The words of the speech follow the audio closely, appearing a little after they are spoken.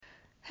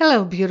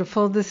Hello,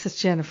 beautiful. This is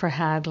Jennifer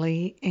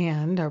Hadley,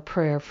 and our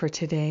prayer for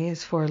today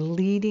is for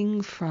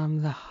leading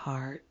from the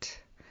heart.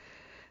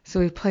 So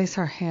we place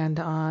our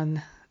hand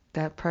on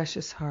that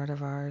precious heart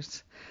of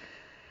ours,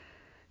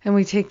 and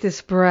we take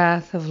this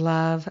breath of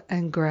love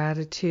and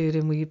gratitude,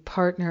 and we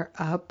partner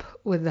up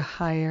with the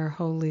higher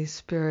Holy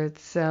Spirit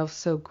self.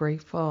 So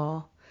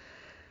grateful,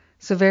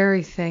 so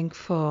very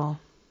thankful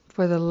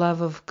for the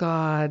love of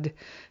God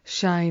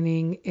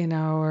shining in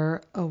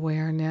our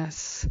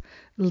awareness,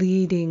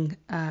 leading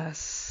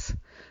us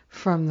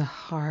from the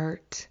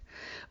heart.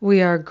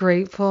 We are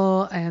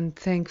grateful and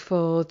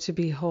thankful to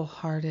be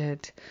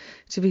wholehearted,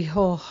 to be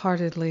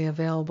wholeheartedly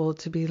available,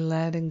 to be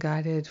led and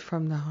guided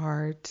from the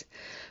heart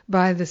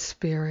by the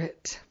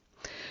Spirit.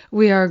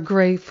 We are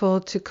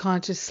grateful to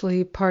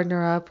consciously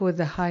partner up with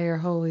the higher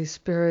Holy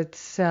Spirit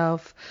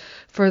self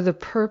for the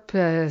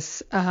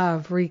purpose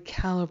of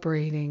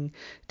recalibrating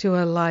to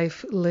a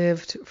life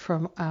lived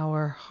from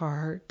our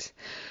heart.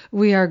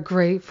 We are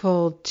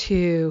grateful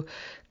to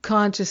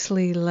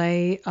consciously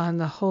lay on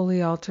the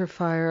holy altar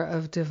fire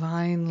of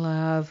divine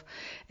love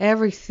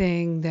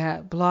everything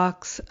that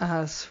blocks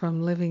us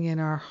from living in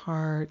our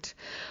heart,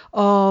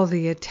 all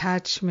the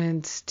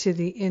attachments to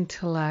the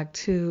intellect,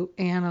 to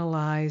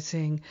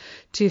analyzing,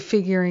 to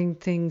figuring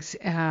things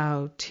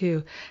out,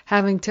 to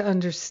having to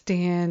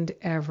understand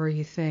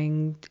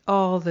everything,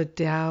 all the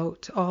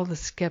doubt, all the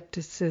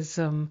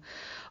skepticism,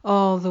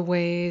 all the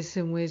ways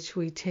in which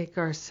we take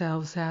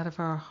ourselves out of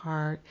our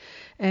heart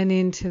and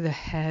into the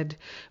head.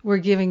 We're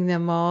giving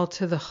them all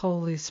to the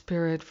Holy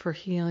Spirit for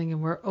healing,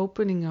 and we're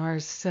opening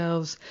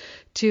ourselves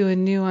to a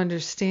new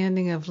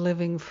understanding of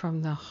living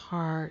from the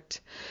heart.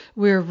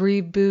 We're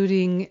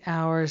rebooting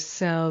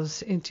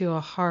ourselves into a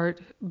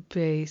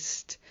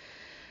heart-based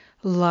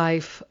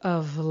life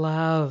of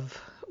love.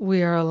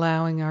 We are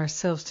allowing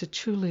ourselves to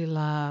truly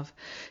love,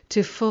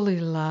 to fully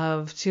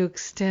love, to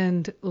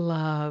extend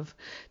love,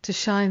 to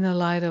shine the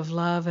light of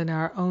love in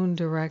our own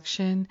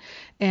direction,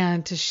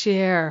 and to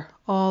share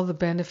all the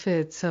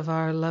benefits of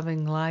our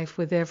loving life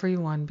with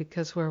everyone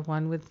because we're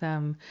one with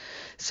them.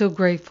 So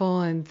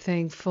grateful and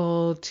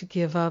thankful to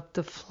give up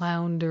the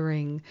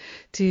floundering,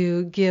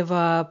 to give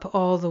up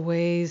all the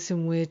ways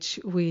in which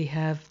we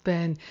have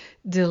been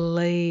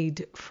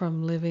delayed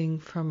from living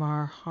from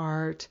our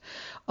heart,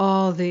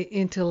 all the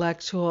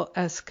intellectual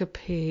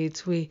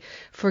escapades. We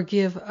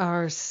forgive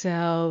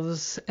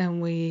ourselves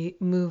and we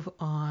move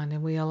on,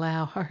 and we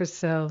allow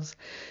ourselves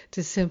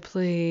to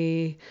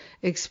simply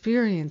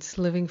experience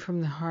living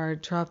from the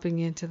heart, dropping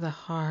into the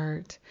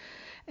heart,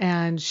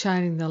 and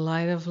shining the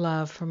light of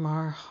love from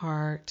our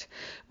heart.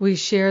 We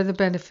share the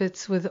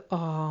benefits with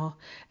all,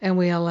 and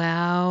we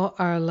allow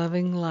our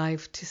loving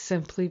life to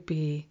simply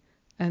be,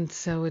 and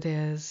so it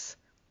is.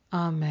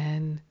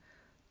 Amen.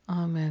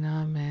 Amen.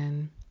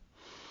 Amen.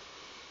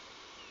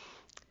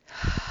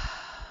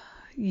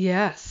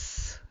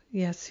 Yes.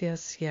 Yes,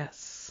 yes,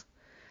 yes.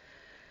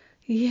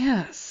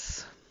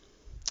 Yes.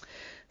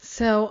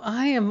 So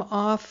I am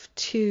off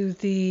to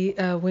the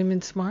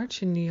Women's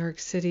March in New York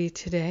City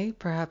today.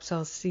 Perhaps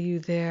I'll see you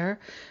there.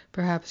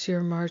 Perhaps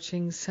you're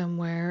marching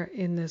somewhere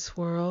in this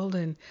world,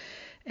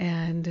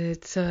 and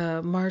it's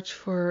a march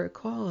for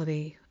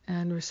equality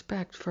and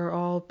respect for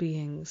all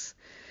beings.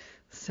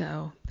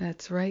 So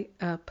that's right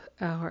up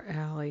our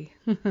alley.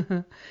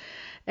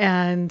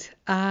 And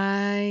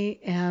I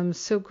am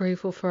so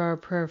grateful for our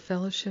prayer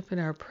fellowship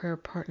and our prayer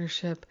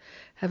partnership.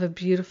 Have a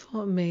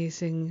beautiful,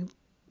 amazing,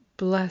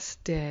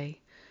 blessed day,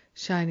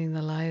 shining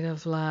the light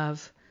of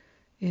love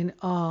in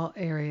all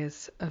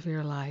areas of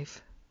your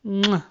life.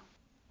 Mwah.